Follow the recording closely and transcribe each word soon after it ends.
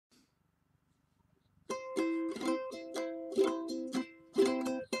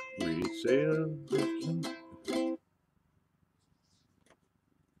sail.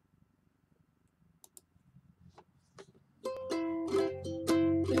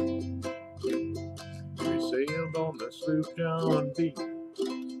 We sailed on the Sloop John B,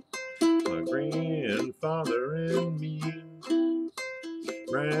 my grandfather and me.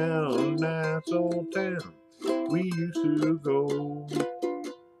 Round nice old town we used to go,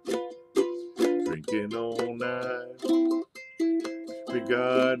 drinking all night. We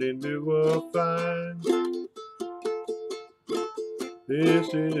got into a fight. This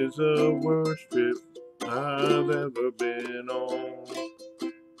is the worst trip I've ever been on.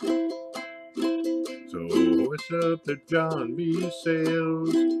 So hoist up the John B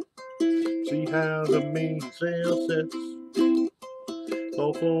sails, see how the mainsail sets.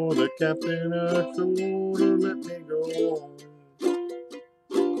 Call for the captain ashore to let me go home.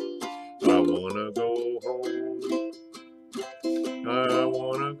 I wanna go home. I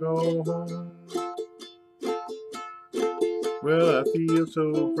wanna go home. Well, I feel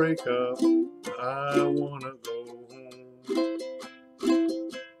so break up. I wanna go home.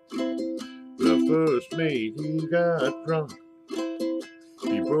 The first mate, he got drunk.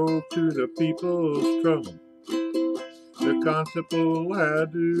 He broke to the people's trunk. The constable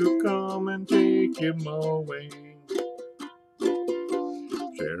had to come and take him away.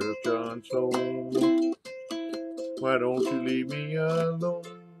 Sheriff John's home, why don't you leave me alone?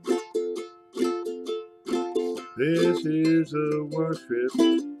 This is the worst trip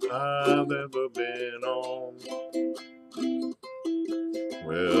I've ever been on.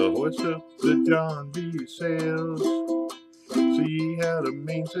 Well, hoist up the John B sails, see how the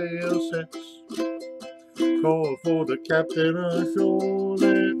mainsail sets. Call for the captain ashore,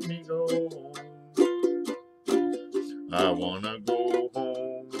 let me go home. I wanna go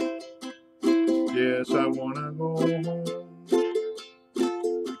home. Yes, I wanna go home.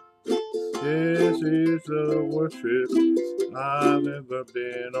 This is the worst trip I've ever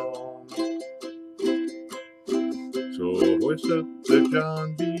been on. So hoist up the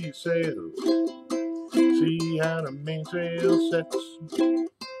John B sails, see how the mainsail sets.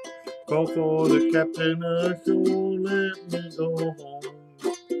 Call for the captain ashore, let me go home.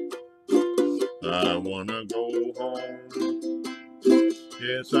 I wanna go home.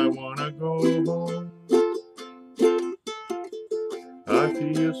 Yes, I wanna go home. I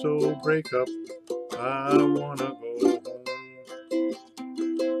feel so break up. I wanna